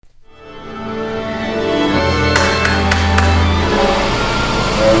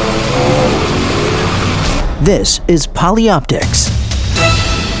This is Polyoptics,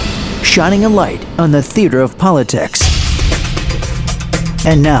 shining a light on the theater of politics.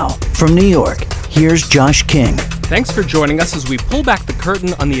 And now, from New York, here's Josh King. Thanks for joining us as we pull back the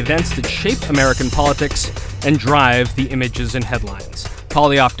curtain on the events that shape American politics and drive the images and headlines.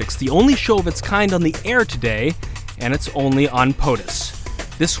 Polyoptics, the only show of its kind on the air today, and it's only on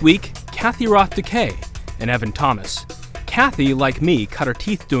POTUS. This week, Kathy Roth-Dickey and Evan Thomas. Kathy, like me, cut her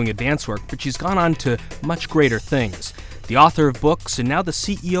teeth doing advance work, but she's gone on to much greater things. The author of books and now the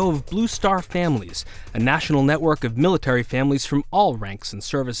CEO of Blue Star Families, a national network of military families from all ranks and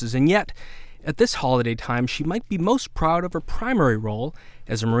services. And yet, at this holiday time, she might be most proud of her primary role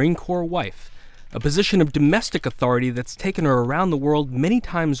as a Marine Corps wife, a position of domestic authority that's taken her around the world many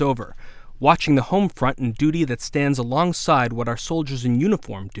times over, watching the home front and duty that stands alongside what our soldiers in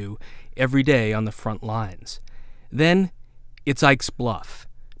uniform do every day on the front lines. Then, it's Ike's Bluff.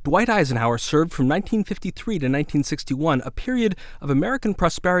 Dwight Eisenhower served from 1953 to 1961, a period of American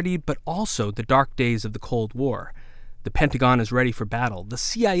prosperity, but also the dark days of the Cold War. The Pentagon is ready for battle. The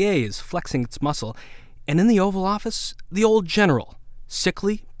CIA is flexing its muscle. And in the Oval Office, the old general,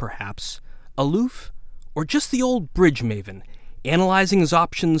 sickly, perhaps, aloof, or just the old bridge maven, analyzing his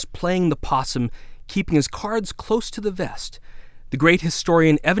options, playing the possum, keeping his cards close to the vest. The great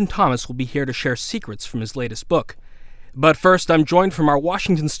historian Evan Thomas will be here to share secrets from his latest book. But first, I'm joined from our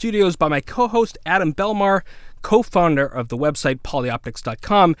Washington studios by my co-host Adam Belmar, co-founder of the website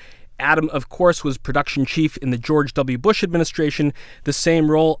polyoptics.com. Adam, of course, was production chief in the George W. Bush administration, the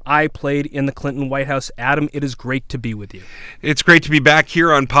same role I played in the Clinton White House. Adam, it is great to be with you. It's great to be back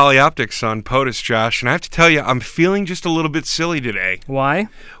here on Polyoptics on POTUS, Josh. And I have to tell you, I'm feeling just a little bit silly today. Why?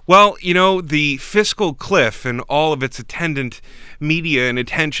 Well, you know, the fiscal cliff and all of its attendant media and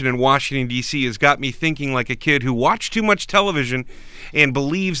attention in Washington, D.C. has got me thinking like a kid who watched too much television and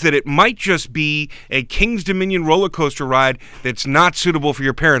believes that it might just be a King's Dominion roller coaster ride that's not suitable for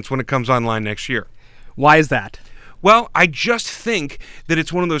your parents when it comes online next year. Why is that? Well, I just think that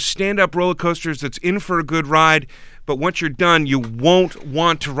it's one of those stand-up roller coasters that's in for a good ride, but once you're done, you won't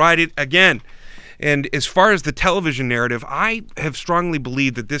want to ride it again. And as far as the television narrative, I have strongly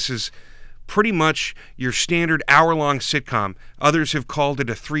believed that this is pretty much your standard hour-long sitcom. Others have called it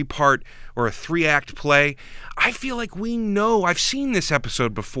a 3-part or a 3-act play. I feel like we know. I've seen this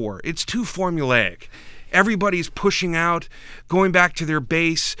episode before. It's too formulaic. Everybody's pushing out, going back to their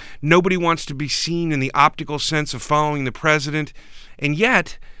base. Nobody wants to be seen in the optical sense of following the president. And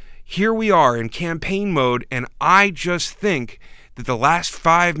yet, here we are in campaign mode, and I just think that the last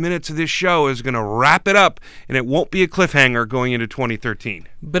 5 minutes of this show is going to wrap it up, and it won't be a cliffhanger going into 2013.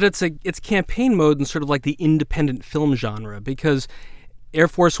 But it's campaign mode in sort of like the independent film genre, because Air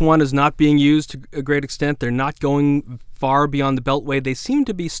Force One is not being used to a great extent. They're not going far beyond the Beltway. They seem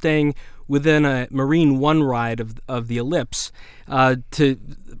to be staying within a Marine One ride of the ellipse.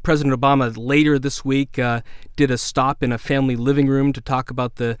 President Obama later this week did a stop in a family living room to talk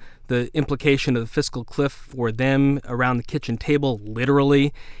about the implication of the fiscal cliff for them around the kitchen table,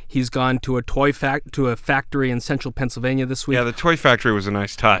 literally. He's gone to a factory in central Pennsylvania this week. Yeah, the toy factory was a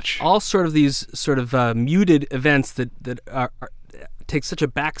nice touch. All sort of these muted events that take such a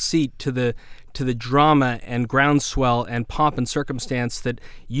back seat to the drama and groundswell and pomp and circumstance that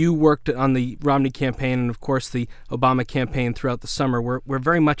you worked on the Romney campaign and, of course, the Obama campaign throughout the summer. We're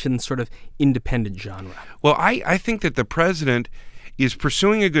very much in sort of independent genre. Well, I think that the president is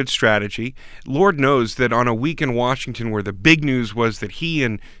pursuing a good strategy. Lord knows that on a week in Washington where the big news was that he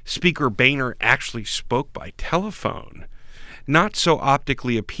and Speaker Boehner actually spoke by telephone, not so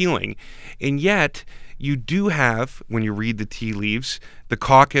optically appealing, and yet you do have, when you read the tea leaves, the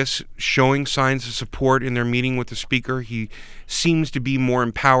caucus showing signs of support in their meeting with the speaker. He seems to be more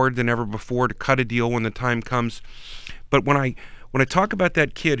empowered than ever before to cut a deal when the time comes. But when I talk about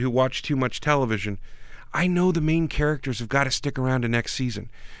that kid who watched too much television, I know the main characters have got to stick around to next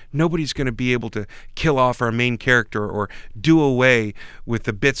season. Nobody's going to be able to kill off our main character or do away with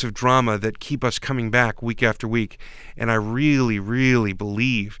the bits of drama that keep us coming back week after week. And I really, really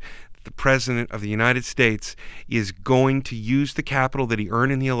believe the President of the United States is going to use the capital that he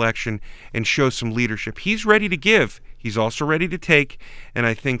earned in the election and show some leadership. He's ready to give. He's also ready to take. And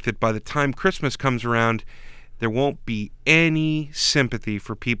I think that by the time Christmas comes around, there won't be any sympathy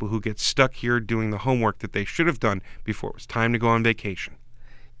for people who get stuck here doing the homework that they should have done before it was time to go on vacation.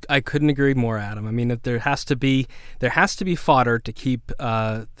 I couldn't agree more, Adam. I mean, there has to be fodder to keep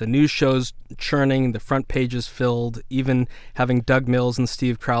the news shows churning, the front pages filled, even having Doug Mills and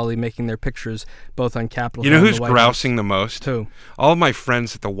Steve Crowley making their pictures both on Capitol Hill. You know who's grousing the most? Who? All of my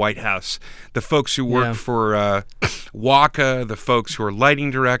friends at the White House, the folks who work for WACA, the folks who are lighting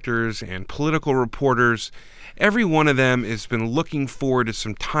directors and political reporters. every one of them has been looking forward to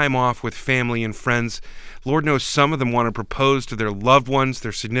some time off with family and friends. Lord knows some of them want to propose to their loved ones,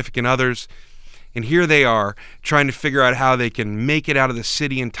 their significant others. And here they are, trying to figure out how they can make it out of the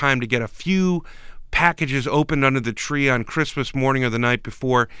city in time to get a few packages opened under the tree on Christmas morning or the night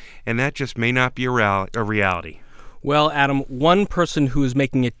before, and that just may not be a reality. Well, Adam, one person who is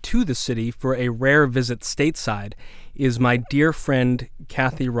making it to the city for a rare visit stateside is my dear friend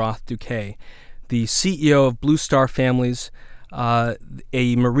Kathy Roth Duquet, the CEO of Blue Star Families, a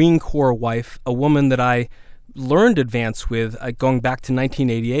Marine Corps wife, a woman that I learned advance with going back to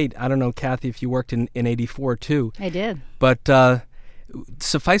 1988. I don't know, Kathy, if you worked in 84 too. I did. But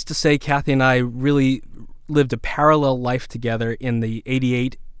suffice to say, Kathy and I really lived a parallel life together in the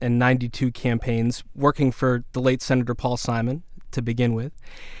 88 and 92 campaigns, working for the late Senator Paul Simon to begin with,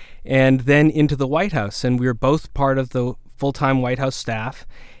 and then into the White House. And we were both part of the full-time White House staff.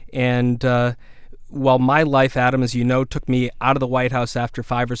 And while my life, Adam, as you know, took me out of the White House after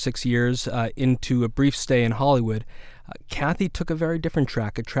 5 or 6 years into a brief stay in Hollywood, Kathy took a very different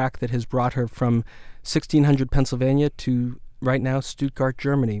track, a track that has brought her from 1600 Pennsylvania to right now Stuttgart,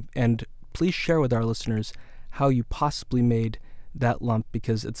 Germany. And please share with our listeners how you possibly made that lump,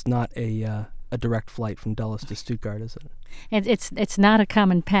 because it's not a direct flight from Dulles to Stuttgart, is it? It's not a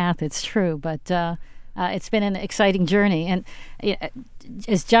common path, it's true, but it's been an exciting journey. And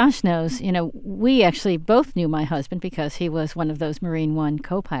as Josh knows, we actually both knew my husband because he was one of those Marine One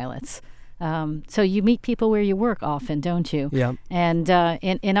co-pilots. So you meet people where you work often, don't you? Yeah. And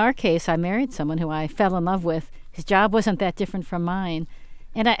in our case, I married someone who I fell in love with. His job wasn't that different from mine.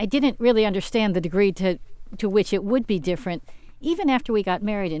 And I didn't really understand the degree to which it would be different, even after we got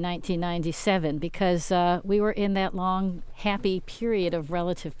married in 1997, because we were in that long, happy period of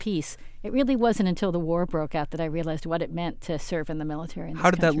relative peace. It really wasn't until the war broke out that I realized what it meant to serve in the military in this How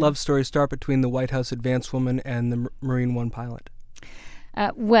did that country. love story start between the White House advance woman and the Marine One pilot?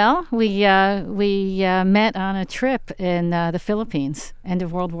 Well, we met on a trip in the Philippines, end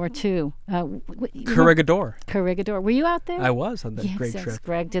of World War II. Corregidor. Corregidor. Were you out there? I was on that great yes, trip.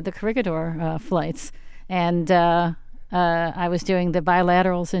 Greg did the Corregidor flights, and I was doing the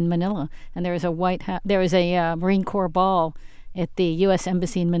bilaterals in Manila. And there was a Marine Corps ball at the U.S.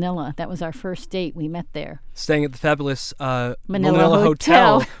 Embassy in Manila. That was our first date. We met there. Staying at the fabulous Manila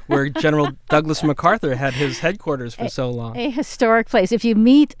Hotel, where General Douglas MacArthur had his headquarters for so long. A historic place. If you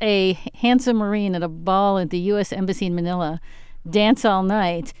meet a handsome Marine at a ball at the U.S. Embassy in Manila, dance all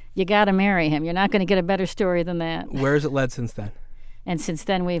night, you got to marry him. You're not going to get a better story than that. Where has it led since then? And since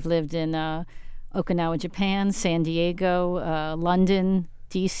then, we've lived in Okinawa, Japan, San Diego, London,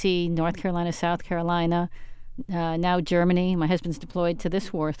 D.C., North Carolina, South Carolina, now Germany. My husband's deployed to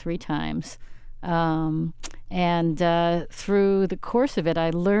this war 3 times. And through the course of it, I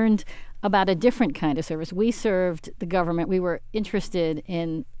learned about a different kind of service. We served the government. We were interested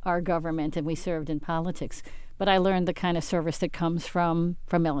in our government, and we served in politics. But I learned the kind of service that comes from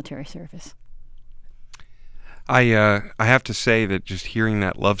military service. I have to say that just hearing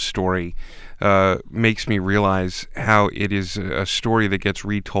that love story makes me realize how it is a story that gets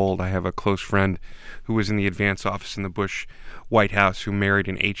retold. I have a close friend who was in the advance office in the Bush White House who married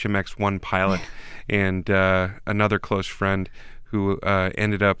an HMX-1 pilot, and another close friend who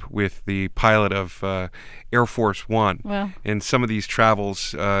ended up with the pilot of Air Force One. Well, and some of these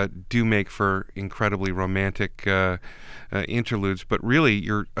travels do make for incredibly romantic interludes, but really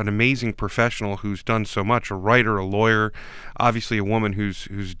you're an amazing professional who's done so much, a writer, a lawyer, obviously a woman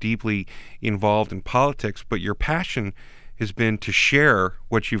who's deeply involved in politics, but your passion has been to share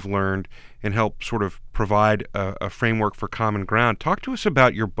what you've learned and help sort of provide a framework for common ground. Talk to us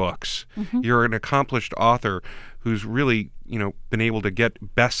about your books. Mm-hmm. You're an accomplished author who's really, been able to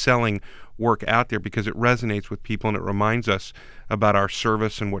get best-selling work out there because it resonates with people and it reminds us about our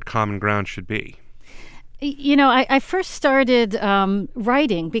service and what common ground should be. I first started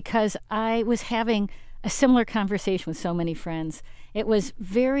writing because I was having a similar conversation with so many friends. It was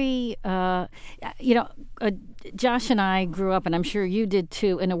very, Josh and I grew up, and I'm sure you did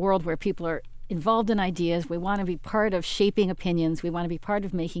too, in a world where people are involved in ideas. We want to be part of shaping opinions. We want to be part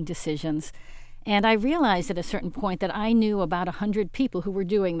of making decisions. And I realized at a certain point that I knew about 100 people who were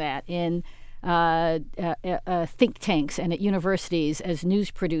doing that in think tanks and at universities as news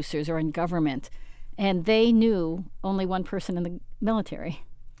producers or in government. And they knew only one person in the military.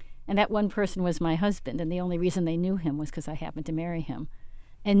 And that one person was my husband. And the only reason they knew him was because I happened to marry him.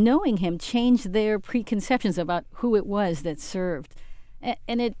 And knowing him changed their preconceptions about who it was that served.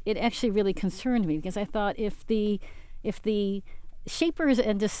 And it actually really concerned me because I thought if the shapers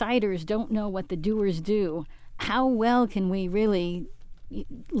and deciders don't know what the doers do, how well can we really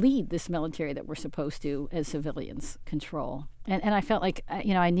lead this military that we're supposed to, as civilians, control. And I felt like,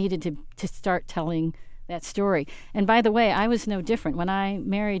 I needed to start telling that story. And by the way, I was no different. When I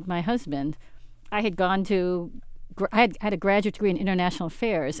married my husband, I had had a graduate degree in international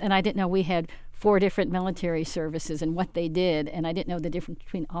affairs, and I didn't know we had 4 different military services and what they did, and I didn't know the difference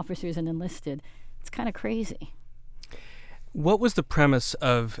between officers and enlisted. It's kind of crazy. What was the premise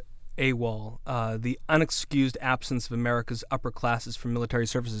of AWOL, the unexcused absence of America's upper classes from military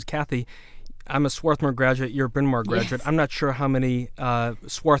services? Kathy, I'm a Swarthmore graduate. You're a Bryn Mawr graduate. Yes. I'm not sure how many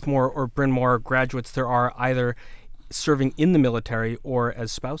Swarthmore or Bryn Mawr graduates there are either serving in the military or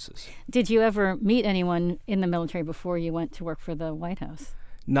as spouses. Did you ever meet anyone in the military before you went to work for the White House?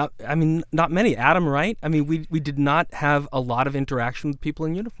 Not many. Adam, right? I mean, we did not have a lot of interaction with people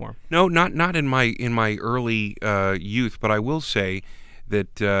in uniform. No, not in my early youth, but I will say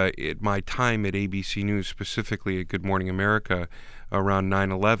that at my time at ABC News, specifically at Good Morning America, around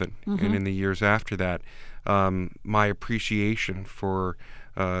 9/11, and in the years after that, my appreciation for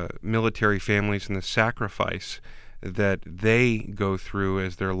military families and the sacrifice that they go through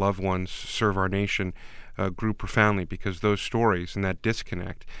as their loved ones serve our nation grew profoundly, because those stories and that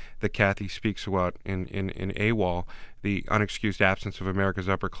disconnect that Kathy speaks about in AWOL, the unexcused absence of America's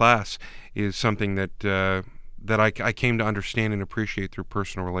upper class, is something that I came to understand and appreciate through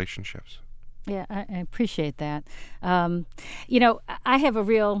personal relationships. Yeah, I appreciate that. I have a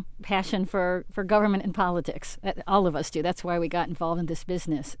real passion for government and politics. All of us do. That's why we got involved in this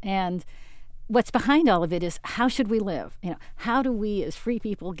business. And what's behind all of it is, how should we live? How do we as free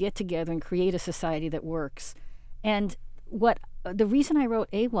people get together and create a society that works? And the reason I wrote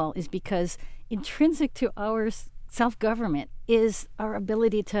AWOL is because intrinsic to our self-government is our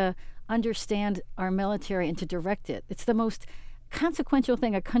ability to understand our military and to direct it. It's the most consequential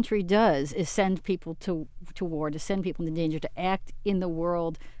thing a country does, is send people to war, to send people into danger, to act in the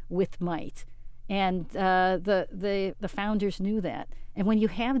world with might. And the founders knew that. And when you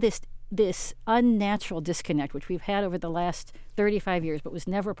have this unnatural disconnect, which we've had over the last 35 years, but was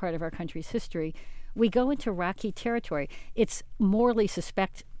never part of our country's history, we go into rocky territory. It's morally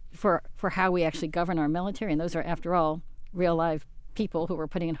suspect for how we actually govern our military, and those are, after all, real live people who we're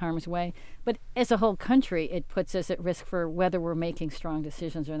putting in harm's way. But as a whole country, it puts us at risk for whether we're making strong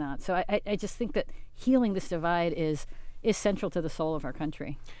decisions or not. So I just think that healing this divide is central to the soul of our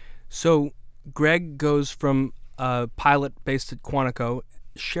country. So Greg goes from a pilot based at Quantico.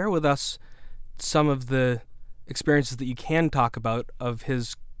 Share with us some of the experiences that you can talk about of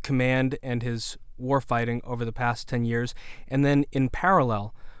his command and his warfighting over the past 10 years. And then in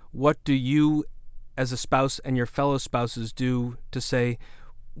parallel, what do you as a spouse and your fellow spouses do to say,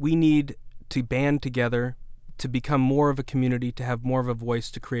 we need to band together to become more of a community, to have more of a voice,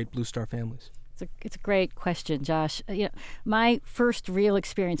 to create Blue Star families? It's a great question, Josh. My first real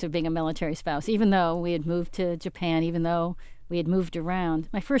experience of being a military spouse, even though we had moved to Japan, even though we had moved around,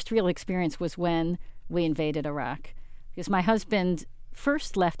 my first real experience was when we invaded Iraq. Because my husband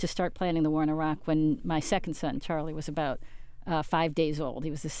first left to start planning the war in Iraq when my second son, Charlie, was about 5 days old.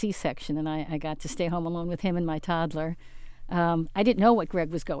 He was a C-section, and I got to stay home alone with him and my toddler. I didn't know what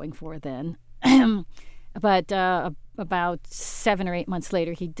Greg was going for then. But about 7 or 8 months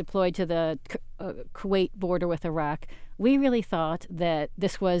later, he deployed to the Kuwait border with Iraq. We really thought that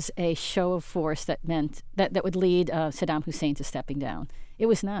this was a show of force that meant that would lead Saddam Hussein to stepping down. It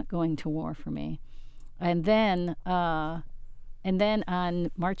was not going to war for me. And then on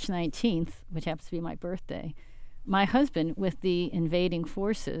March 19th, which happens to be my birthday, my husband, with the invading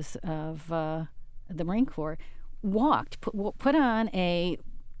forces of the Marine Corps, put on a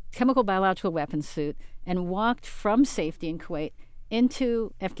chemical biological weapons suit and walked from safety in Kuwait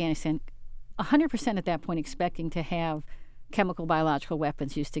into Afghanistan, 100% at that point expecting to have chemical biological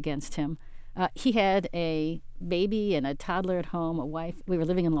weapons used against him. He had a baby and a toddler at home, a wife. We were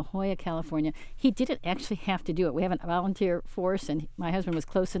living in La Jolla, California. He didn't actually have to do it. We have a volunteer force, and my husband was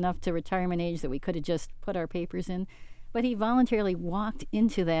close enough to retirement age that we could have just put our papers in. But he voluntarily walked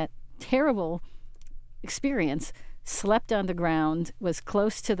into that terrible experience, slept on the ground, was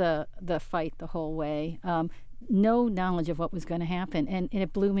close to the fight the whole way, no knowledge of what was going to happen. And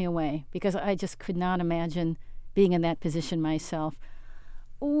it blew me away, because I just could not imagine being in that position myself.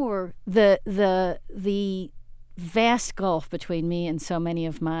 Or the vast gulf between me and so many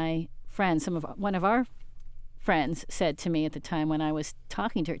of my friends. One of our friends said to me at the time when I was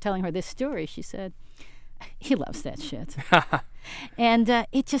talking to her, telling her this story, she said, "He loves that shit." And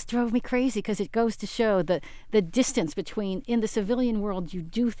it just drove me crazy, because it goes to show the distance between, in the civilian world, you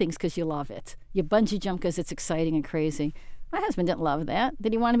do things because you love it. You bungee jump because it's exciting and crazy. My husband didn't love that.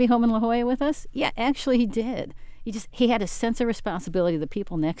 Did he want to be home in La Jolla with us? Yeah, actually he did. he had a sense of responsibility to the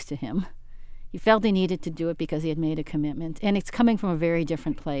people next to him. He felt he needed to do it because he had made a commitment, and it's coming from a very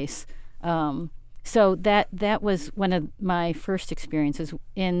different place. So that was one of my first experiences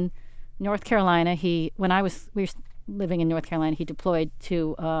in North Carolina. We were living in North Carolina. He deployed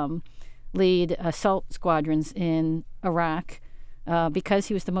to lead assault squadrons in Iraq. Because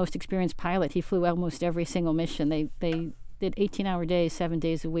he was the most experienced pilot, he flew almost every single mission. They did 18-hour days, 7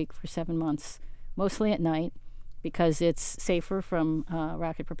 days a week for 7 months, mostly at night, because it's safer from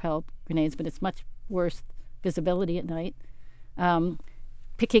rocket-propelled grenades, but it's much worse visibility at night.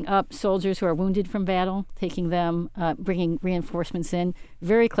 Picking up soldiers who are wounded from battle, taking them, bringing reinforcements in,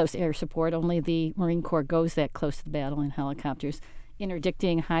 very close air support. Only the Marine Corps goes that close to the battle in helicopters,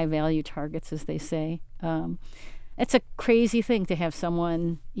 interdicting high-value targets, as they say. It's a crazy thing to have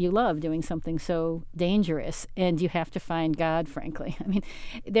someone you love doing something so dangerous, and you have to find God, frankly. I mean,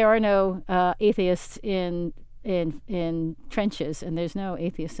 there are no atheists in trenches, and there's no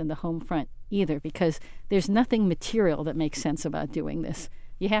atheists in the home front either, because there's nothing material that makes sense about doing this.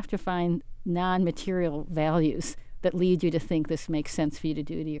 You have to find non-material values that lead you to think this makes sense for you to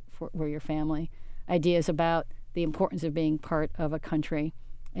do for your family. Ideas about the importance of being part of a country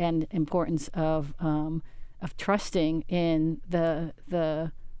and importance of trusting in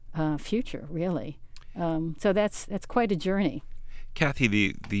the future, really. So that's quite a journey.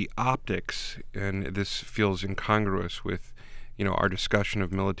 Kathy, the optics, and this feels incongruous with, our discussion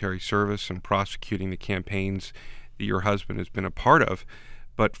of military service and prosecuting the campaigns that your husband has been a part of,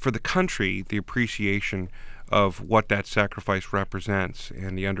 but for the country, the appreciation of what that sacrifice represents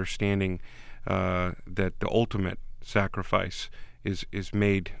and the understanding that the ultimate sacrifice is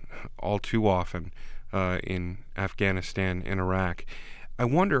made all too often in Afghanistan and Iraq. I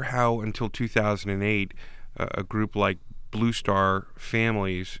wonder how, until 2008, a group like Blue Star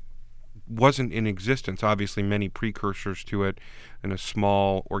Families wasn't in existence. Obviously, many precursors to it in a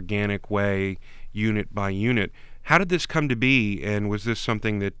small, organic way, unit by unit. How did this come to be, and was this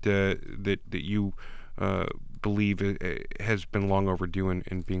something that you believe has been long overdue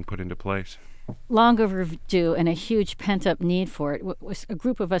in being put into place? Long overdue, and a huge pent-up need for it. A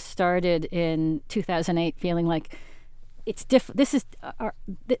group of us started in 2008 feeling like it's this is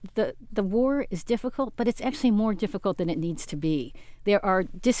the war is difficult, but it's actually more difficult than it needs to be. There are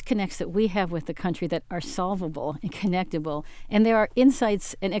disconnects that we have with the country that are solvable and connectable, and there are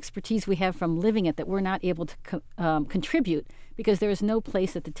insights and expertise we have from living it that we're not able to contribute because there is no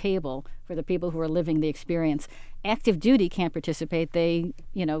place at the table for the people who are living the experience. Active duty can't participate. They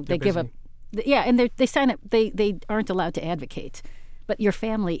give up. Yeah, and they sign up. They aren't allowed to advocate. But your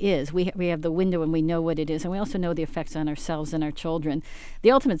family is. We have the window and we know what it is, and we also know the effects on ourselves and our children.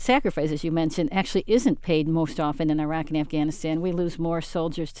 The ultimate sacrifice, as you mentioned, actually isn't paid most often in Iraq and Afghanistan. We lose more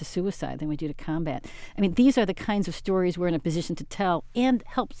soldiers to suicide than we do to combat. I mean, these are the kinds of stories we're in a position to tell and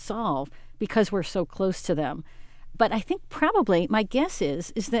help solve because we're so close to them. But I think probably, my guess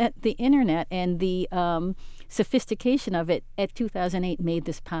is that the internet and the sophistication of it at 2008 made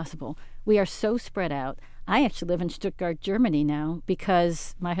this possible. We are so spread out. I actually live in Stuttgart, Germany now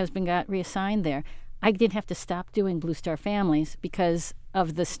because my husband got reassigned there. I didn't have to stop doing Blue Star Families because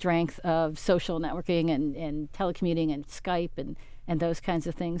of the strength of social networking and telecommuting and Skype and those kinds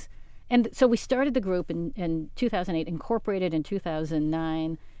of things. And so we started the group in 2008, incorporated in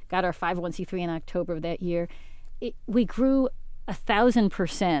 2009, got our 501c3 in October of that year. We grew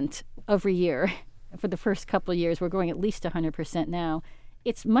 1,000% every year for the first couple of years. We're growing at least 100% now.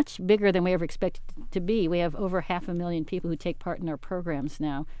 It's much bigger than we ever expected to be. We have over 500,000 people who take part in our programs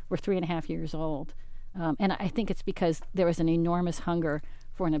now. We're 3.5 years old. And I think it's because there was an enormous hunger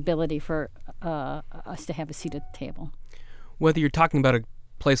for an ability for us to have a seat at the table. Whether you're talking about a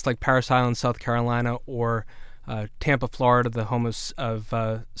place like Parris Island, South Carolina, or Tampa, Florida, the home of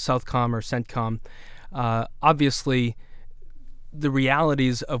Southcom or CENTCOM, obviously the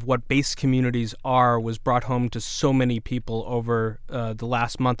realities of what base communities are was brought home to so many people over the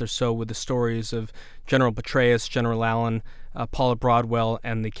last month or so with the stories of General Petraeus, General Allen, Paula Broadwell,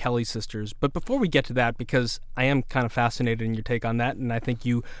 and the Kelly sisters. But before we get to that, because I am kind of fascinated in your take on that, and I think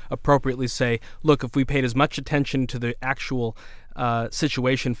you appropriately say, look, if we paid as much attention to the actual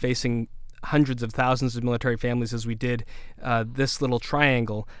situation facing hundreds of thousands of military families as we did this little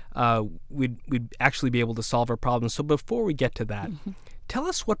triangle, we'd actually be able to solve our problems. So before we get to that, tell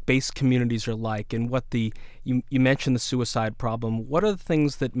us what base communities are like and what you mentioned the suicide problem. What are the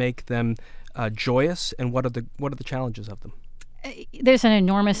things that make them joyous, and what are the challenges of them? There's an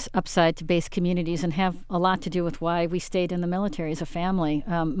enormous upside to base communities and have a lot to do with why we stayed in the military as a family.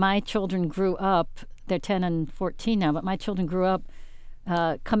 My children grew up, they're 10 and 14 now, but my children grew up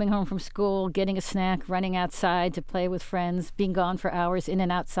coming home from school, getting a snack, running outside to play with friends, being gone for hours in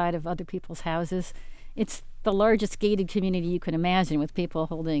and outside of other people's houses. It's the largest gated community you can imagine, with people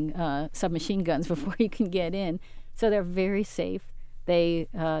holding submachine guns before you can get in. So they're very safe. They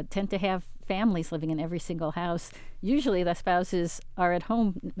tend to have families living in every single house. Usually the spouses are at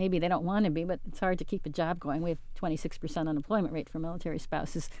home. Maybe they don't want to be, but it's hard to keep a job going. We have 26% unemployment rate for military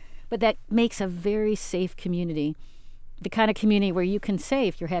spouses. But that makes a very safe community, the kind of community where you can say,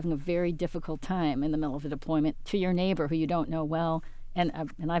 if you're having a very difficult time in the middle of a deployment, to your neighbor who you don't know well, and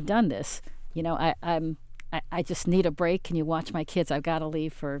I've done this, I just need a break. Can you watch my kids? I've got to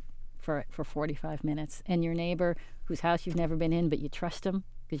leave for 45 minutes. And your neighbor, whose house you've never been in, but you trust them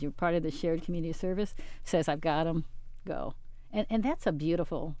because you're part of the shared community service, says, I've got them, go. And that's a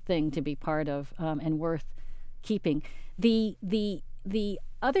beautiful thing to be part of, and worth keeping. The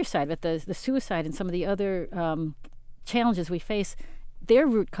other side of it, the suicide and some of the other challenges we face, their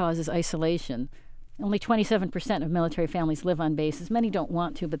root cause is isolation. Only 27% of military families live on bases. Many don't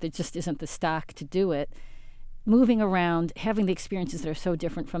want to, but there just isn't the stock to do it. Moving around, having the experiences that are so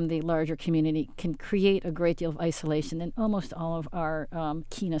different from the larger community can create a great deal of isolation, and almost all of our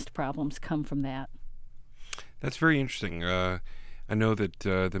keenest problems come from that. That's very interesting. I know that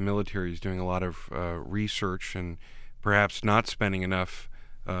the military is doing a lot of research and perhaps not spending enough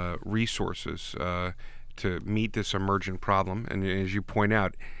resources to meet this emergent problem. And as you point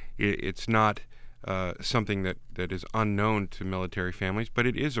out, it's not something that is unknown to military families, but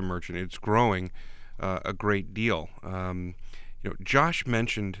it is emergent. It's growing a great deal. Josh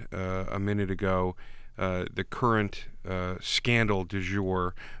mentioned a minute ago the current scandal du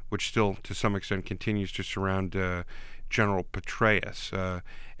jour, which still to some extent continues to surround General Petraeus.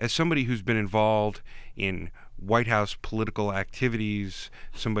 As somebody who's been involved in White House political activities,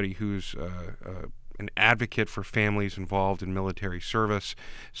 somebody who's an advocate for families involved in military service,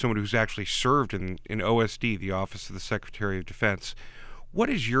 someone who's actually served in OSD, the Office of the Secretary of Defense, what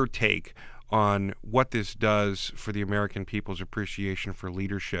is your take on what this does for the American people's appreciation for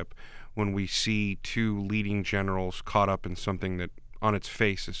leadership when we see two leading generals caught up in something that on its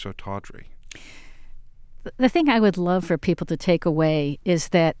face is so tawdry? The thing I would love for people to take away is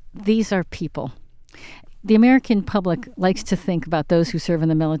that these are people. The American public likes to think about those who serve in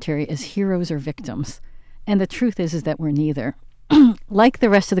the military as heroes or victims. And the truth is that we're neither. Like the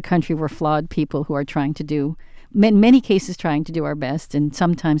rest of the country, we're flawed people who are trying to do, in many cases, trying to do our best and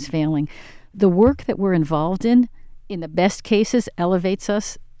sometimes failing. The work that we're involved in the best cases, elevates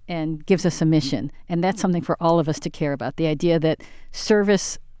us and gives us a mission. And that's something for all of us to care about. The idea that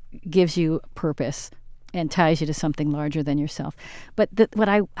service gives you purpose and ties you to something larger than yourself. But what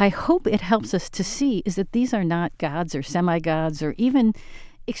I hope it helps us to see is that these are not gods or semi-gods or even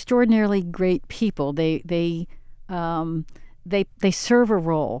extraordinarily great people. They serve a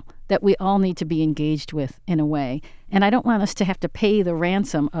role that we all need to be engaged with in a way. And I don't want us to have to pay the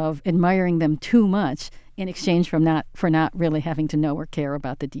ransom of admiring them too much in exchange for not really having to know or care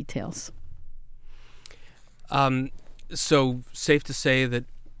about the details. So safe to say that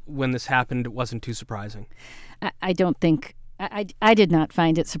when this happened, it wasn't too surprising? I don't think, I did not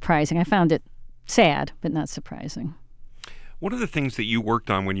find it surprising. I found it sad, but not surprising. One of the things that you worked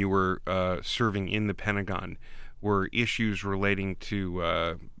on when you were serving in the Pentagon were issues relating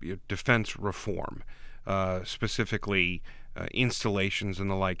to defense reform, specifically installations and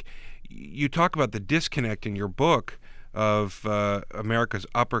the like. You talk about the disconnect in your book of America's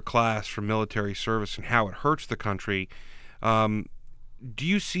upper class from military service and how it hurts the country. Do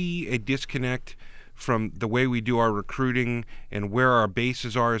you see a disconnect from the way we do our recruiting and where our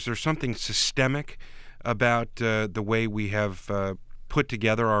bases are? Is there something systemic about the way we have put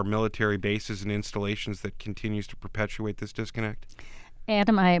together our military bases and installations that continues to perpetuate this disconnect?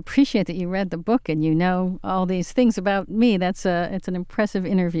 Adam, I appreciate that you read the book and you know all these things about me. It's an impressive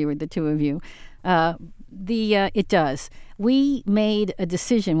interview with the two of you. It does. We made a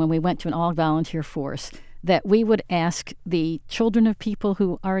decision when we went to an all-volunteer force that we would ask the children of people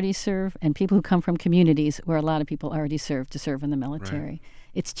who already serve and people who come from communities where a lot of people already serve to serve in the military. Right.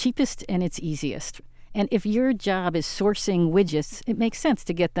 It's cheapest and it's easiest. And if your job is sourcing widgets, it makes sense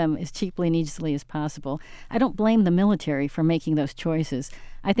to get them as cheaply and easily as possible. I don't blame the military for making those choices.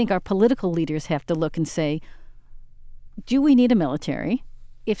 I think our political leaders have to look and say, do we need a military?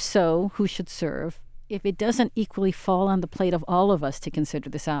 If so, who should serve? If it doesn't equally fall on the plate of all of us to consider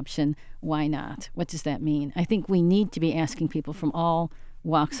this option, why not? What does that mean? I think we need to be asking people from all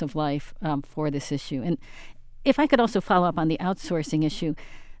walks of life for this issue. And if I could also follow up on the outsourcing issue,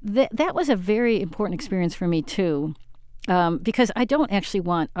 that was a very important experience for me, too, because I don't actually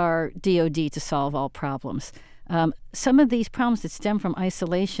want our DOD to solve all problems. Some of these problems that stem from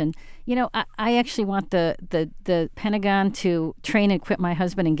isolation, I actually want the Pentagon to train and equip my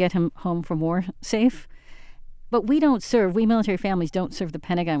husband and get him home from war safe. But we military families don't serve the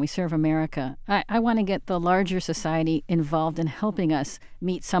Pentagon, we serve America. I want to get the larger society involved in helping us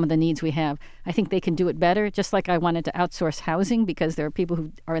meet some of the needs we have. I think they can do it better, just like I wanted to outsource housing because there are people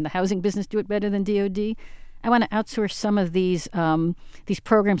who are in the housing business do it better than DOD. I want to outsource some of these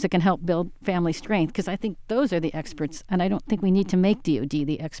programs that can help build family strength because I think those are the experts, and I don't think we need to make DOD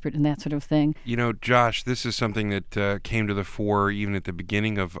the expert in that sort of thing. Josh, this is something that came to the fore even at the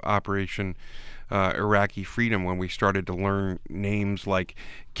beginning of Operation Iraqi Freedom when we started to learn names like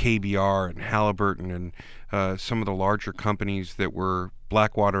KBR and Halliburton and some of the larger companies that were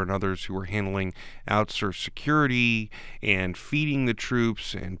Blackwater and others who were handling outsourced security and feeding the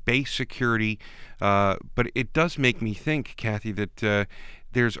troops and base security. But it does make me think, Kathy, that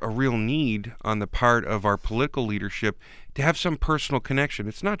there's a real need on the part of our political leadership to have some personal connection.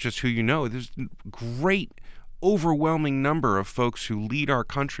 It's not just who you know. There's great overwhelming number of folks who lead our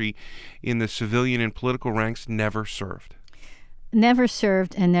country in the civilian and political ranks never served. Never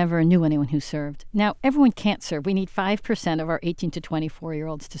served and never knew anyone who served. Now, everyone can't serve. We need 5% of our 18 to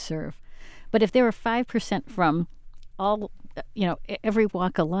 24-year-olds to serve. But if there were 5% from all, every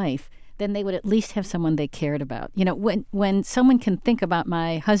walk of life, then they would at least have someone they cared about. When someone can think about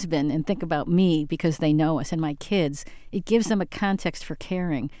my husband and think about me because they know us and my kids, it gives them a context for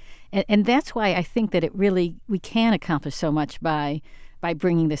caring. And that's why I think that we can accomplish so much by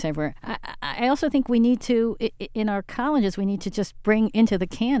bringing this everywhere. I also think we need to, in our colleges, we need to just bring into the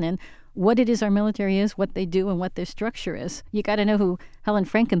canon what it is our military is, what they do, and what their structure is. You got to know who Helen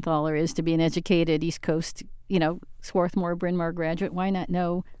Frankenthaler is to be an educated East Coast, Swarthmore, Bryn Mawr graduate. Why not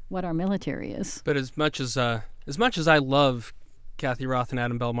know what our military is? But as much as I love Kathy Roth and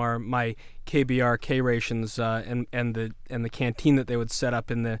Adam Belmar, my KBR K rations and the canteen that they would set up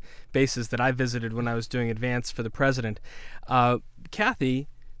in the bases that I visited when I was doing advance for the president. Kathy,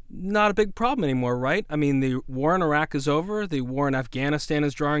 not a big problem anymore, right? I mean, the war in Iraq is over. The war in Afghanistan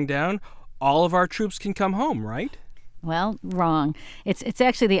is drawing down. All of our troops can come home, right? Well, wrong. It's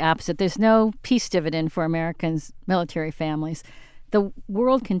actually the opposite. There's no peace dividend for Americans' military families. The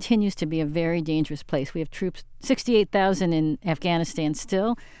world continues to be a very dangerous place. We have troops, 68,000 in Afghanistan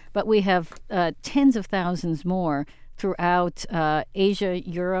still, but we have tens of thousands more throughout Asia,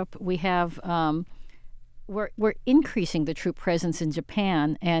 Europe. We have we're increasing the troop presence in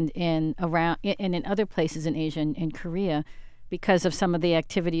Japan and in other places in Asia and in Korea because of some of the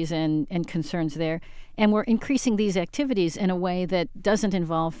activities and concerns there. And we're increasing these activities in a way that doesn't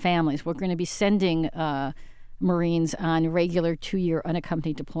involve families. We're going to be sending Marines on regular 2-year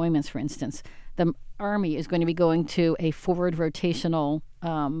unaccompanied deployments, for instance. The Army is going to be going to a forward rotational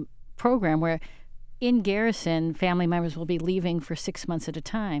program where in garrison, family members will be leaving for 6 months at a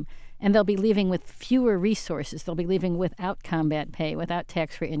time, and they'll be leaving with fewer resources. They'll be leaving without combat pay, without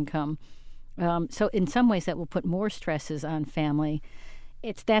tax-free income. So in some ways that will put more stresses on family.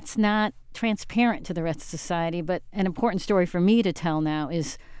 That's not transparent to the rest of society, but an important story for me to tell now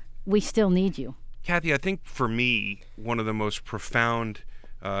is we still need you. Kathy, I think for me, one of the most profound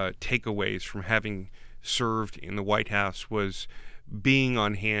takeaways from having served in the White House was being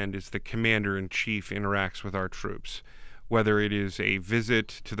on hand as the commander-in-chief interacts with our troops, whether it is a visit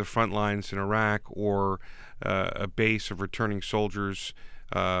to the front lines in Iraq or a base of returning soldiers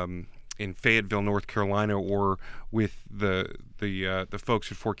in Fayetteville, North Carolina, or with the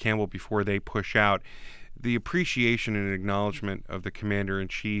folks at Fort Campbell before they push out. The appreciation and acknowledgement of the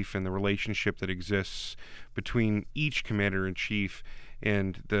commander-in-chief and the relationship that exists between each commander-in-chief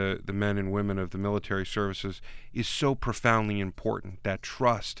and the men and women of the military services is so profoundly important. That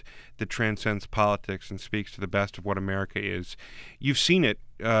trust that transcends politics and speaks to the best of what America is. You've seen it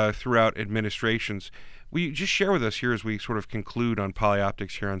throughout administrations. Will you just share with us here as we sort of conclude on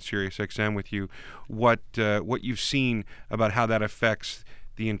PolyOptics here on SiriusXM with you what you've seen about how that affects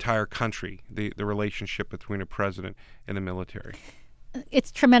the entire country, the relationship between a president and the military?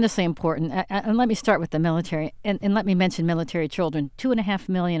 It's tremendously important. And let me start with the military. And let me mention military children. 2.5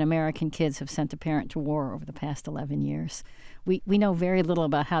 million American kids have sent a parent to war over the past 11 years. We know very little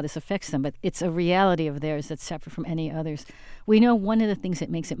about how this affects them, but it's a reality of theirs that's separate from any others. We know one of the things that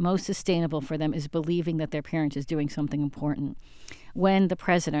makes it most sustainable for them is believing that their parent is doing something important. When the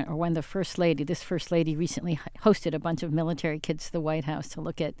president or when the first lady, this first lady recently hosted a bunch of military kids to the White House to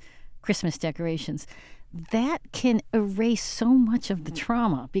look at Christmas decorations, that can erase so much of the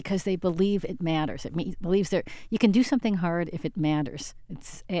trauma because they believe it matters. It believes you can do something hard if it matters.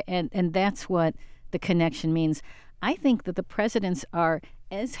 And that's what the connection means. I think that the presidents are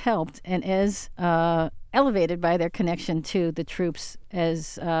as helped and as elevated by their connection to the troops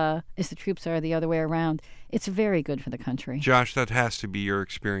as the troops are the other way around. It's very good for the country. Josh, that has to be your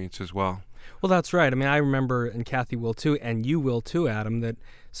experience as well. Well, that's right. I mean, I remember, and Kathy will too, and you will too, Adam, that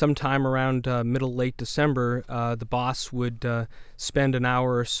sometime around late December, the boss would spend an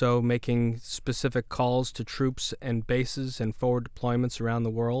hour or so making specific calls to troops and bases and forward deployments around the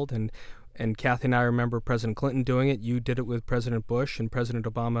world. And Kathy and I remember President Clinton doing it. You did it with President Bush, and President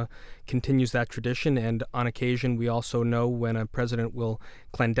Obama continues that tradition. And on occasion, we also know when a president will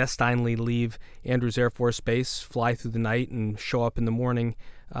clandestinely leave Andrews Air Force Base, fly through the night, and show up in the morning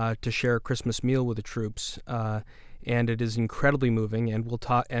to share a Christmas meal with the troops. And it is incredibly moving. And we'll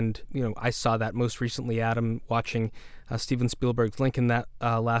talk. And I saw that most recently, Adam, watching Steven Spielberg's Lincoln that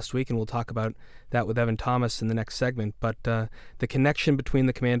last week, and we'll talk about that with Evan Thomas in the next segment. But the connection between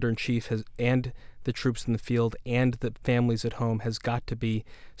the commander-in-chief and the troops in the field and the families at home has got to be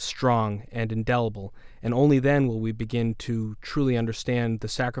strong and indelible. And only then will we begin to truly understand the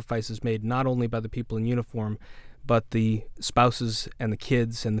sacrifices made not only by the people in uniform, but the spouses and the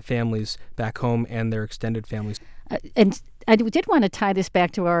kids and the families back home and their extended families. And I did want to tie this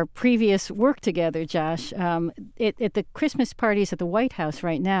back to our previous work together, Josh. At the Christmas parties at the White House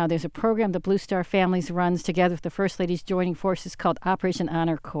right now, there's a program the Blue Star Families runs together with the First Ladies joining forces called Operation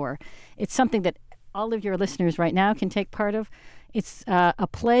Honor Corps. It's something that all of your listeners right now can take part of. It's a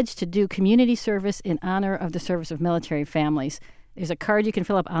pledge to do community service in honor of the service of military families. There's a card you can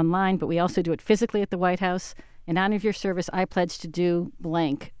fill up online, but we also do it physically at the White House. In honor of your service, I pledge to do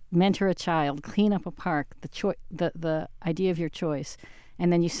blank. Mentor a child, clean up a park, the idea of your choice.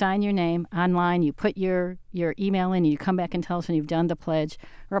 And then you sign your name online, you put your email in, and you come back and tell us when you've done the pledge.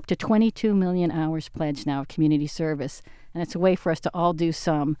 We're up to 22 million hours pledged now of community service. And it's a way for us to all do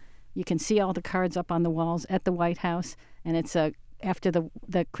some. You can see all the cards up on the walls at the White House. And it's after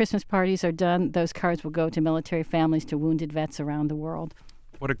the Christmas parties are done, those cards will go to military families, to wounded vets around the world.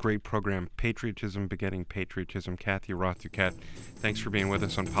 What a great program. Patriotism begetting patriotism. Kathy Roth-Duquette, thanks for being with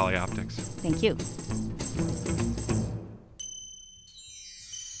us on Polyoptics. Thank you.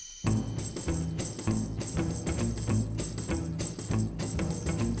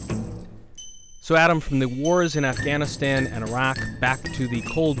 So, Adam, from the wars in Afghanistan and Iraq back to the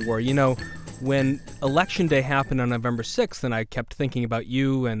Cold War, when Election Day happened on November 6th, and I kept thinking about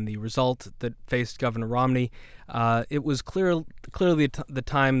you and the result that faced Governor Romney, it was clearly the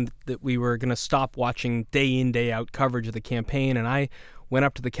time that we were going to stop watching day in, day out coverage of the campaign, and I went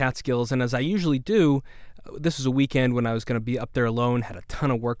up to the Catskills, and as I usually do, this was a weekend when I was going to be up there alone, had a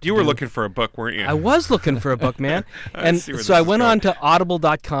ton of work to do. You were looking for a book, weren't you? I was looking for a book, man. And so I went on to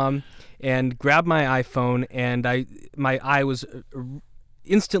audible.com and grabbed my iPhone, and my eye was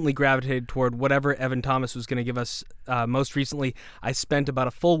instantly gravitated toward whatever Evan Thomas was going to give us. Most recently, I spent about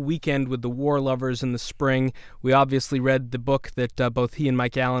a full weekend with the War Lovers in the spring. We obviously read the book that both he and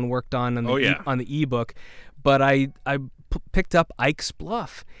Mike Allen worked on the ebook, but I picked up Ike's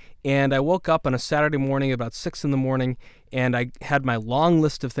Bluff. And I woke up on a Saturday morning about 6 in the morning, and I had my long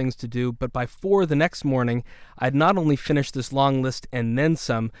list of things to do. But by 4 the next morning, I'd not only finished this long list and then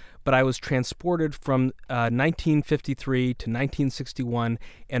some, but I was transported from 1953 to 1961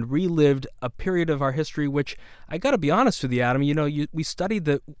 and relived a period of our history which, I got to be honest with you, Adam, we studied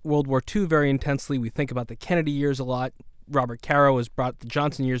the World War II very intensely. We think about the Kennedy years a lot. Robert Caro has brought the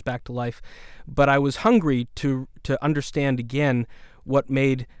Johnson years back to life. But I was hungry to understand again what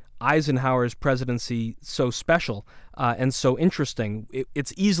made Eisenhower's presidency so special and so interesting.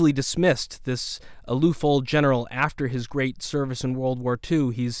 It's easily dismissed, this aloof old general after his great service in World War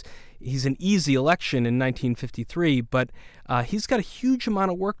II. He's an easy election in 1953, but he's got a huge amount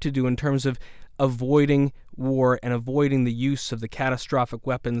of work to do in terms of avoiding war and avoiding the use of the catastrophic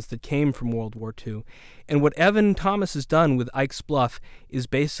weapons that came from World War II. And what Evan Thomas has done with Ike's Bluff is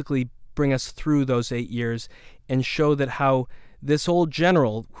basically bring us through those 8 years and show that how this old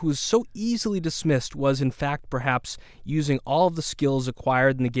general, who was so easily dismissed, was in fact perhaps using all of the skills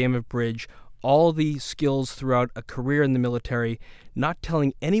acquired in the game of bridge, all the skills throughout a career in the military, not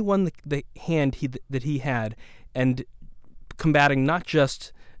telling anyone the hand that he had, and combating not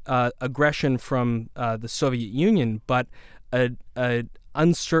just aggression from the Soviet Union, but a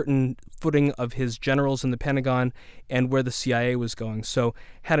uncertain footing of his generals in the Pentagon and where the CIA was going. So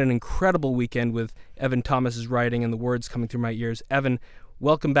had an incredible weekend with Evan Thomas's writing and the words coming through my ears. Evan,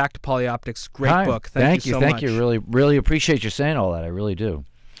 welcome back to Polyoptics. Great book. Thank you so much. Thank you. Really appreciate you saying all that. I really do.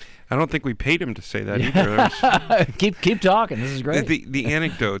 I don't think we paid him to say that either. Keep talking. This is great. The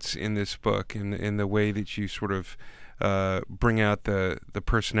anecdotes in this book and the way that you sort of bring out the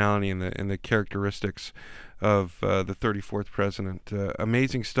personality and the characteristics of the 34th president.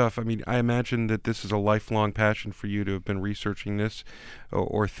 Amazing stuff. I mean, I imagine that this is a lifelong passion for you to have been researching this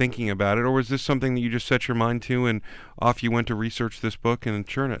or thinking about it, or was this something that you just set your mind to and off you went to research this book and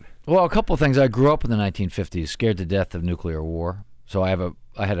churn it? Well, a couple of things. I grew up in the 1950s, scared to death of nuclear war. So I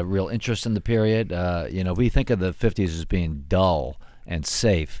had a real interest in the period. We think of the 50s as being dull and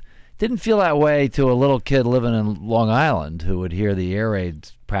safe. Didn't feel that way to a little kid living in Long Island who would hear the air raid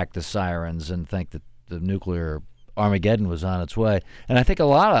practice sirens and think that the nuclear Armageddon was on its way. And I think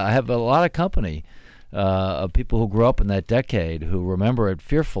I have a lot of company of people who grew up in that decade who remember it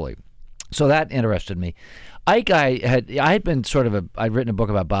fearfully. So that interested me. Ike, I'd written a book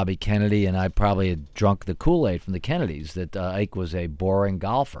about Bobby Kennedy, and I probably had drunk the Kool-Aid from the Kennedys that Ike was a boring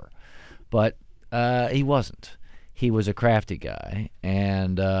golfer. But he wasn't. He was a crafty guy,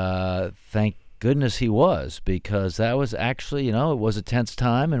 and thank goodness he was, because that was actually, it was a tense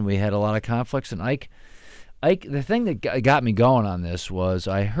time, and we had a lot of conflicts. And Ike, the thing that got me going on this was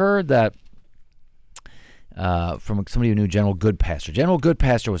I heard that from somebody who knew General Goodpaster. General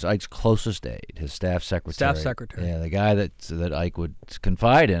Goodpaster was Ike's closest aide, his staff secretary. Yeah, the guy that Ike would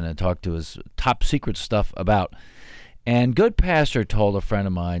confide in and talk to his top secret stuff about. And Goodpaster told a friend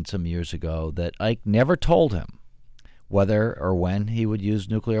of mine some years ago that Ike never told him whether or when he would use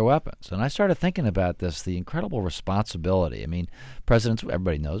nuclear weapons. And I started thinking about this, the incredible responsibility. I mean, presidents,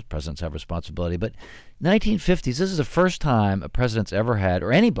 everybody knows presidents have responsibility, but 1950s, this is the first time a president's ever had,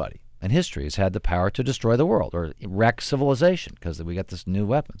 or anybody in history has had the power to destroy the world or wreck civilization, because we got this new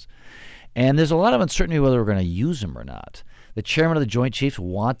weapons. And there's a lot of uncertainty whether we're going to use them or not. The chairman of the Joint Chiefs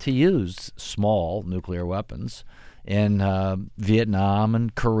want to use small nuclear weapons in Vietnam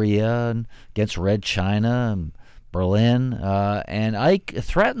and Korea and against Red China and Berlin, and Ike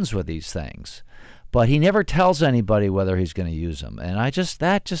threatens with these things, but he never tells anybody whether he's going to use them. And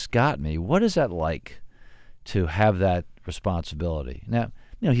that just got me. What is that like to have that responsibility? Now,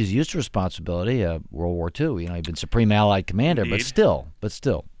 he's used to responsibility. World War II. He'd been Supreme Allied Commander, Indeed. but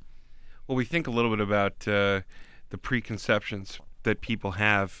still. Well, we think a little bit about the preconceptions that people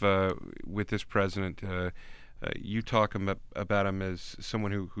have with this president. You talk about him as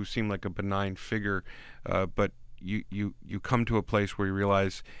someone who seemed like a benign figure, but you come to a place where you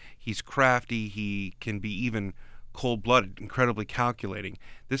realize he's crafty, he can be even cold-blooded, incredibly calculating.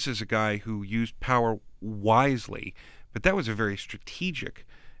 This is a guy who used power wisely, but that was a very strategic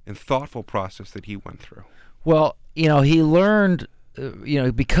and thoughtful process that he went through. Well, he learned,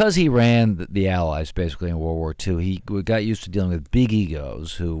 because he ran the Allies basically in World War II, he got used to dealing with big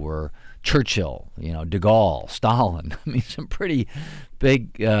egos who were Churchill, de Gaulle, Stalin. I mean, some pretty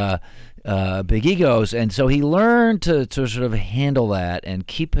big egos. And so he learned to sort of handle that and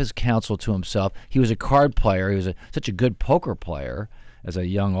keep his counsel to himself. He was a card player. He was such a good poker player as a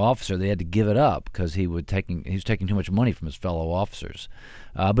young officer. They had to give it up because he was taking too much money from his fellow officers.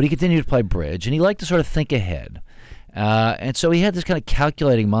 But he continued to play bridge, and he liked to sort of think ahead. And so he had this kind of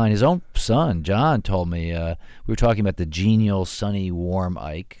calculating mind. His own son, John, told me, we were talking about the genial, sunny, warm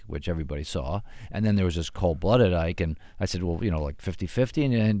Ike, which everybody saw, and then there was this cold-blooded Ike, and I said, well, like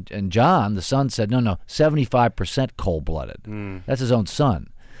 50-50, and John, the son, said, no, 75% cold-blooded. That's his own son.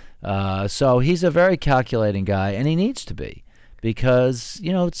 So he's a very calculating guy, and he needs to be, because,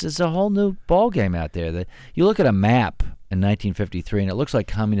 it's a whole new ballgame out there. You look at a map in 1953, and it looks like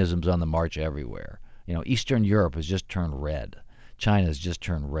communism's on the march everywhere. Eastern Europe has just turned red. China has just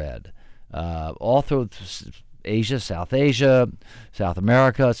turned red. All through Asia, South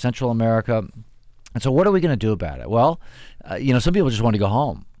America, Central America. And so what are we going to do about it? Well, some people just want to go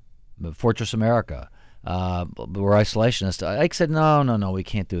home. Fortress America. We're isolationists. Ike said, no, we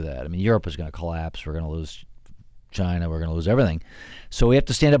can't do that. I mean, Europe is going to collapse. We're going to lose China. We're going to lose everything. So we have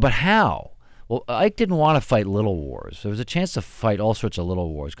to stand up. But how? Well, Ike didn't want to fight little wars. There was a chance to fight all sorts of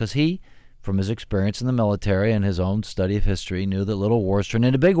little wars because he, from his experience in the military and his own study of history, knew that little wars turn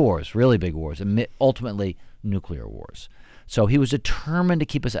into big wars, really big wars, and ultimately nuclear wars. So he was determined to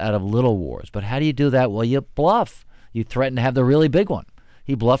keep us out of little wars. But how do you do that? Well, you bluff. You threaten to have the really big one.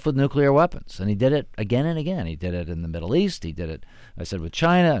 He bluffed with nuclear weapons, and he did it again and again. He did it in the Middle East. He did it, I said, with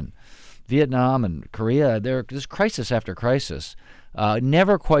China and Vietnam and Korea. There's crisis after crisis,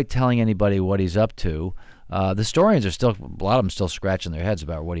 never quite telling anybody what he's up to. The historians are still, a lot of them still scratching their heads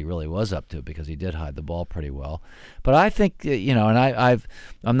about what he really was up to, because he did hide the ball pretty well. But I think, and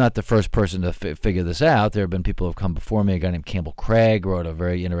I'm not the first person to figure this out. There have been people who have come before me. A guy named Campbell Craig wrote a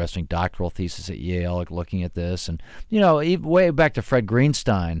very interesting doctoral thesis at Yale looking at this. And, way back to Fred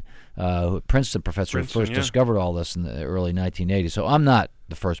Greenstein, Princeton professor who first discovered all this in the early 1980s. So I'm not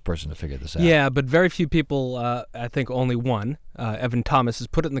the first person to figure this out. Yeah, but very few people, I think only one, Evan Thomas, has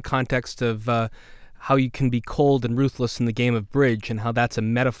put it in the context of how you can be cold and ruthless in the game of bridge, and how that's a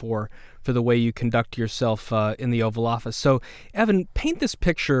metaphor for the way you conduct yourself in the Oval Office. So, Evan, paint this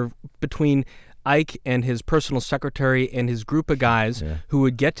picture between Ike and his personal secretary and his group of guys who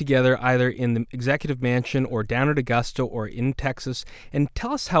would get together either in the executive mansion or down at Augusta or in Texas, and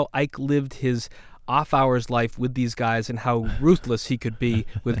tell us how Ike lived his off-hours life with these guys and how ruthless he could be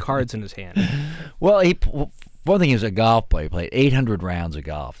with cards in his hand. Well, one thing, he was a golf player. He played 800 rounds of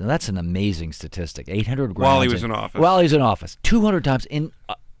golf. Now, that's an amazing statistic. 800 rounds. While he was in office. While he was in office. 200 times in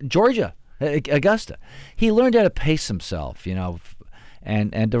Georgia, Augusta. He learned how to pace himself,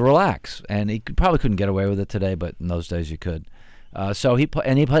 and to relax. And he probably couldn't get away with it today, but in those days you could. So he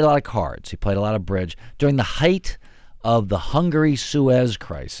played a lot of cards. He played a lot of bridge. During the height of the Hungary-Suez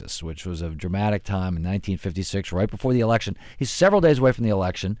crisis, which was a dramatic time in 1956, right before the election. He's several days away from the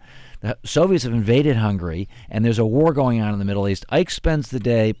election. The Soviets have invaded Hungary, and there's a war going on in the Middle East. Ike spends the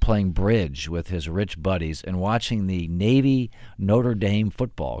day playing bridge with his rich buddies and watching the Navy-Notre Dame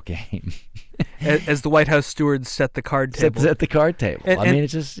football game. As the White House stewards set the card table. At the card table.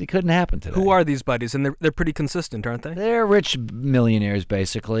 It couldn't happen today. Who are these buddies? And they're pretty consistent, aren't they? They're rich millionaires,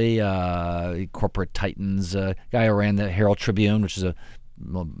 basically. Corporate titans. Guy who ran the Herald Tribune, which is a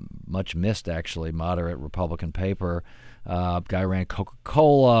much missed, actually, moderate Republican paper. Guy ran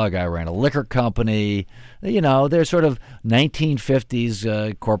Coca-Cola, guy ran a liquor company. They're sort of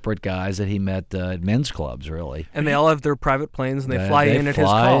 1950s corporate guys that he met at men's clubs, really. And they all have their private planes, and they fly in at his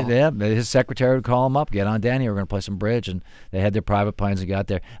call. Yeah, his secretary would call him up, get on, Danny, we're going to play some bridge, and they had their private planes and got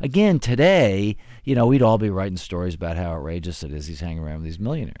there. Again, today, we'd all be writing stories about how outrageous it is he's hanging around with these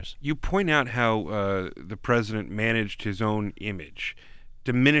millionaires. You point out how the president managed his own image,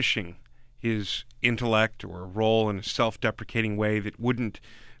 diminishing his intellect or role in a self-deprecating way that wouldn't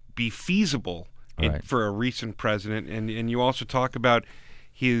be feasible for a recent president. And you also talk about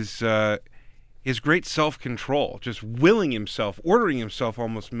his great self-control, just willing himself, ordering himself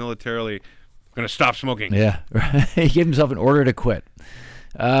almost militarily, going to stop smoking. Yeah, he gave himself an order to quit.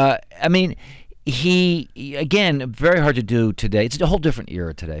 He, again, very hard to do today. It's a whole different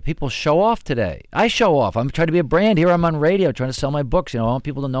era today. People show off today. I show off. I'm trying to be a brand. Here I'm on radio trying to sell my books. I want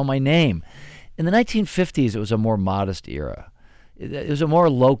people to know my name. In the 1950s, it was a more modest era. It was a more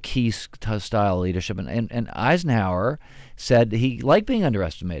low-key style leadership. And Eisenhower said he liked being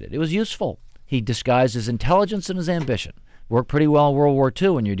underestimated. It was useful. He disguised his intelligence and his ambition. Worked pretty well in World War II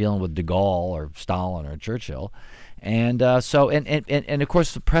when you're dealing with de Gaulle or Stalin or Churchill. And of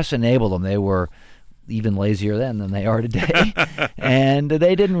course, the press enabled them. They were even lazier then than they are today. And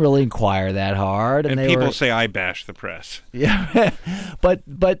they didn't really inquire that hard. And people say I bash the press. Yeah, but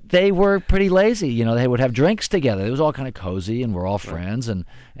they were pretty lazy. They would have drinks together. It was all kind of cozy, and we're all friends, and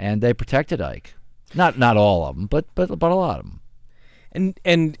they protected Ike. Not all of them, but a lot of them.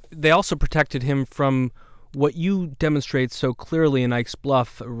 And they also protected him from what you demonstrate so clearly in Ike's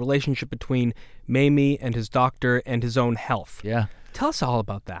Bluff, a relationship between Mamie and his doctor and his own health. Yeah. Tell us all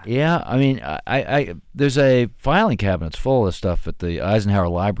about that. Yeah, I there's a filing cabinet full of stuff at the Eisenhower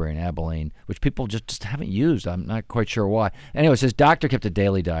Library in Abilene, which people just haven't used. I'm not quite sure why. Anyway, his doctor kept a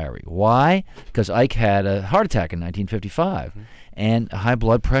daily diary. Why? Because Ike had a heart attack in 1955 and high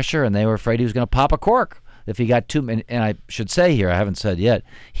blood pressure, and they were afraid he was going to pop a cork if he got too many. And I should say here, I haven't said yet,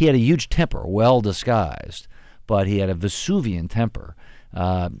 he had a huge temper, well disguised, but he had a Vesuvian temper.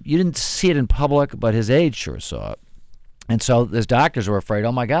 You didn't see it in public, but his aides sure saw it. And so his doctors were afraid,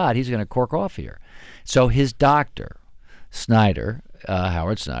 oh, my God, he's going to cork off here. So his doctor, Snyder,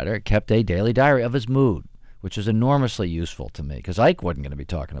 Howard Snyder, kept a daily diary of his mood, which was enormously useful to me because Ike wasn't going to be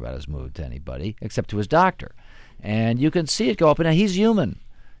talking about his mood to anybody except to his doctor. And you can see it go up. And he's human.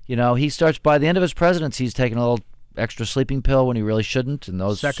 He starts, by the end of his presidency, he's taking a little extra sleeping pill when he really shouldn't. And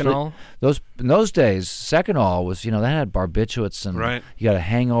Seconal? In those days, Seconal was, that had barbiturates and you got a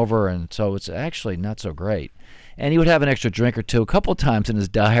hangover. And so it's actually not so great. And he would have an extra drink or two. A couple of times in his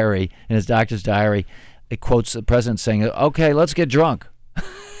diary, in his doctor's diary, it quotes the president saying, okay, let's get drunk.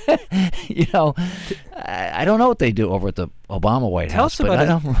 I don't know what they do over at the Obama White House, but I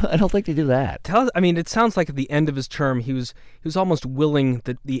don't think they do that. It sounds like at the end of his term, he was almost willing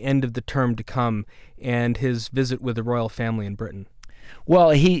the end of the term to come and his visit with the royal family in Britain.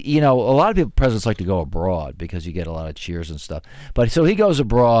 Well, a lot of presidents like to go abroad because you get a lot of cheers and stuff. But so he goes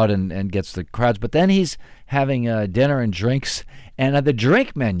abroad and gets the crowds. But then he's having dinner and drinks, and the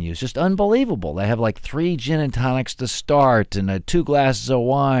drink menu is just unbelievable. They have like 3 gin and tonics to start, and 2 glasses of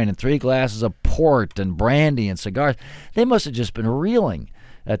wine, and 3 glasses of port, and brandy, and cigars. They must have just been reeling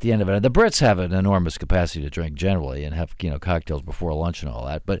at the end of it. The Brits have an enormous capacity to drink generally and have cocktails before lunch and all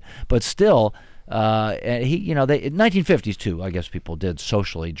that. But still. In 1950s too, I guess people did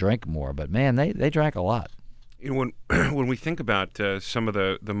socially drink more, but man, they drank a lot. When we think about some of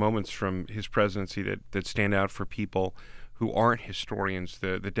the moments from his presidency that stand out for people who aren't historians,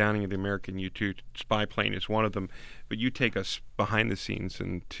 the downing of the American U-2 spy plane is one of them. But you take us behind the scenes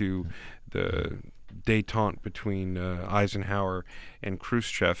into the détente between Eisenhower and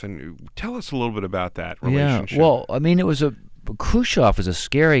Khrushchev, and tell us a little bit about that relationship. Yeah, well, I mean, Khrushchev is a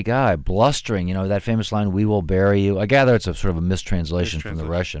scary guy, blustering. That famous line, "We will bury you." I gather it's a sort of a mistranslation from the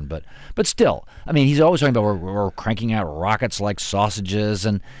Russian, but still, I mean, he's always talking about we're cranking out rockets like sausages,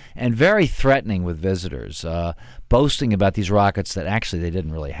 and very threatening with visitors, boasting about these rockets that actually they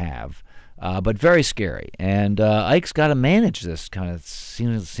didn't really have, but very scary. And Ike's got to manage this kind of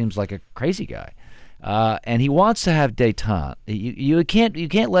seems like a crazy guy. And he wants to have détente. You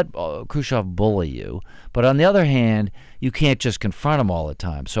can't let Khrushchev bully you, but on the other hand, you can't just confront him all the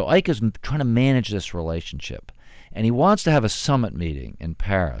time. So Ike is trying to manage this relationship, and he wants to have a summit meeting in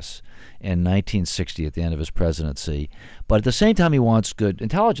Paris in 1960 at the end of his presidency. But at the same time, he wants good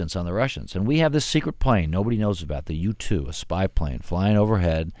intelligence on the Russians. And we have this secret plane nobody knows about, the U-2, a spy plane flying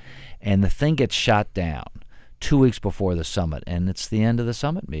overhead, and the thing gets shot down 2 weeks before the summit, and it's the end of the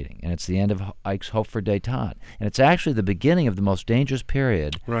summit meeting, and it's the end of Ike's hope for détente, and it's actually the beginning of the most dangerous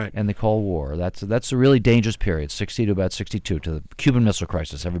period in the Cold War. That's a really dangerous period, 60 to about 62, to the Cuban Missile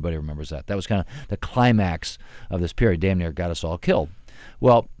Crisis. Everybody remembers that. That was kind of the climax of this period. Damn near got us all killed.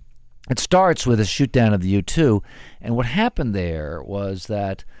 Well, it starts with a shoot down of the U-2, and what happened there was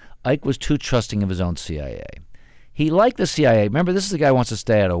that Ike was too trusting of his own CIA. He liked the CIA. Remember, this is the guy who wants to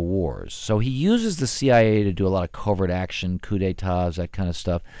stay out of wars. So he uses the CIA to do a lot of covert action, coup d'etats, that kind of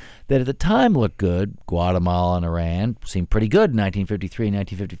stuff, that at the time looked good. Guatemala and Iran seemed pretty good in 1953,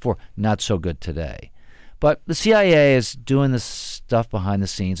 1954. Not so good today. But the CIA is doing this stuff behind the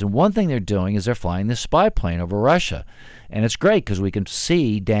scenes, and one thing they're doing is they're flying this spy plane over Russia. And it's great because we can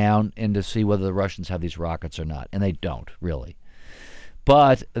see down and to see whether the Russians have these rockets or not, and they don't, really.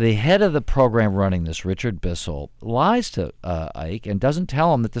 But the head of the program running this, Richard Bissell, lies to Ike and doesn't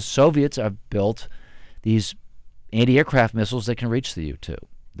tell him that the Soviets have built these anti-aircraft missiles that can reach the U-2.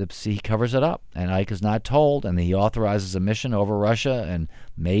 He covers it up, and Ike is not told, and he authorizes a mission over Russia in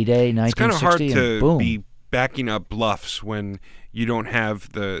May Day 1960, it's kind of hard and boom. To be backing up bluffs when you don't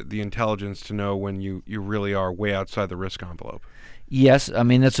have the intelligence to know when you really are way outside the risk envelope. Yes, I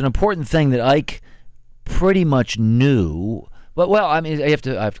mean, that's an important thing that Ike pretty much knew. But, well, I mean, I have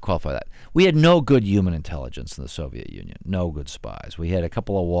to qualify that. We had no good human intelligence in the Soviet Union, no good spies. We had a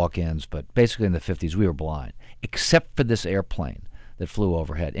couple of walk-ins, but basically in the 50s we were blind, except for this airplane that flew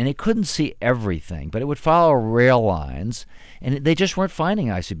overhead. And it couldn't see everything, but it would follow rail lines, and they just weren't finding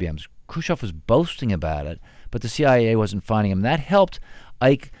ICBMs. Khrushchev was boasting about it, but the CIA wasn't finding them. That helped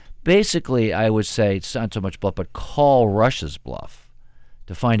Ike basically, I would say, it's not so much bluff, but call Russia's bluff,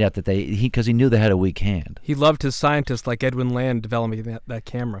 to find out that because he knew they had a weak hand. He loved his scientists like Edwin Land developing that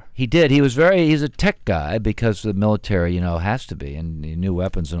camera. He did. He's a tech guy because the military, has to be, and he knew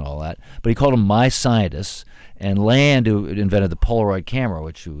weapons and all that. But he called them my scientists. And Land, who invented the Polaroid camera,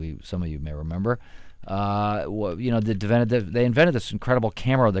 which some of you may remember, they invented this incredible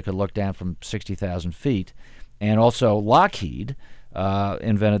camera that could look down from 60,000 feet. And also Lockheed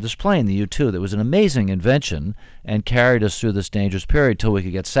invented this plane, the U-2, that was an amazing invention and carried us through this dangerous period till we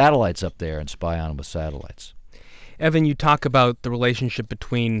could get satellites up there and spy on them with satellites. Evan, you talk about the relationship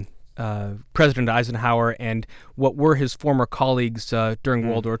between President Eisenhower and what were his former colleagues during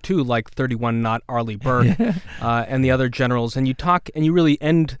World War II, like 31-Knot Arleigh Burke and the other generals. And you really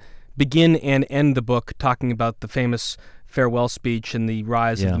begin and end the book talking about the famous farewell speech and the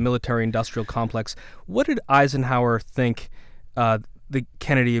rise of the military-industrial complex. What did Eisenhower think the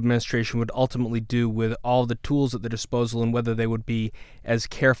Kennedy administration would ultimately do with all the tools at their disposal, and whether they would be as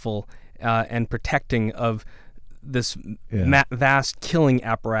careful and protecting of this vast killing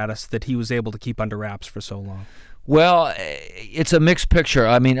apparatus that he was able to keep under wraps for so long? Well, it's a mixed picture.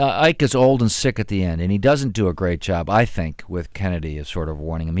 I mean, Ike is old and sick at the end, and he doesn't do a great job, I think, with Kennedy as sort of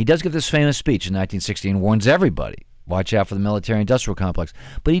warning him. He does give this famous speech in 1960 and warns everybody, watch out for the military-industrial complex.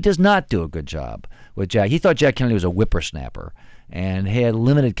 But he does not do a good job with Jack. He thought Jack Kennedy was a whippersnapper, and he had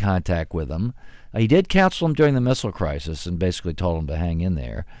limited contact with him. He did counsel him during the missile crisis and basically told him to hang in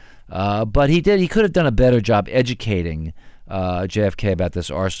there. But he could have done a better job educating JFK about this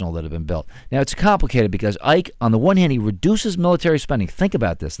arsenal that had been built. Now, it's complicated because Ike, on the one hand, he reduces military spending. Think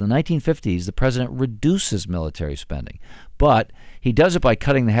about this. In the 1950s, the president reduces military spending. But he does it by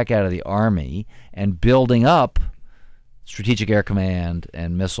cutting the heck out of the Army and building up Strategic Air Command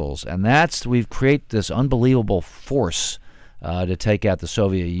and missiles. And we've created this unbelievable force to take out the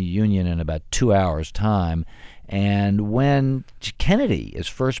Soviet Union in about 2 hours' time. And when Kennedy is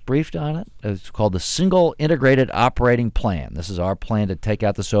first briefed on it, it's called the Single Integrated Operating Plan. This is our plan to take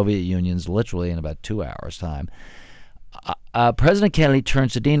out the Soviet Unions literally in about 2 hours' time. President Kennedy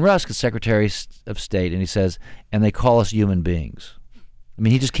turns to Dean Rusk, the Secretary of State, and he says, and they call us human beings. I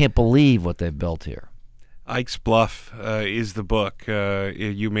mean, he just can't believe what they've built here. Ike's Bluff is the book.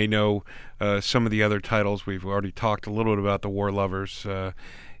 You may know some of the other titles. We've already talked a little bit about The War Lovers.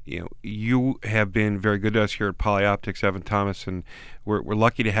 You have been very good to us here at Polyoptics, Evan Thomas, and we're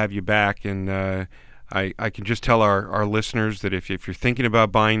lucky to have you back. And I can just tell our listeners that if you're thinking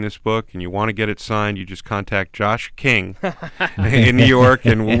about buying this book and you want to get it signed, you just contact Josh King in New York,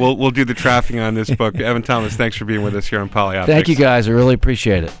 and we'll do the trafficking on this book. Evan Thomas, thanks for being with us here on Polyoptics. Thank you, guys. I really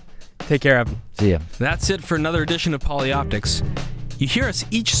appreciate it. Take care, Evan. See ya. That's it for another edition of Polyoptics. You hear us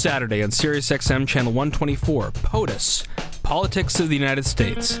each Saturday on SiriusXM Channel 124, POTUS, Politics of the United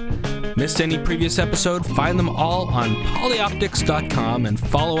States. Missed any previous episode? Find them all on polyoptics.com and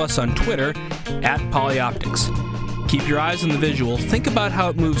follow us on Twitter at Polyoptics. Keep your eyes on the visual, think about how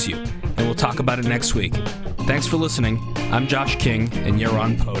it moves you, and we'll talk about it next week. Thanks for listening. I'm Josh King, and you're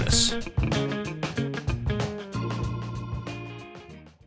on POTUS.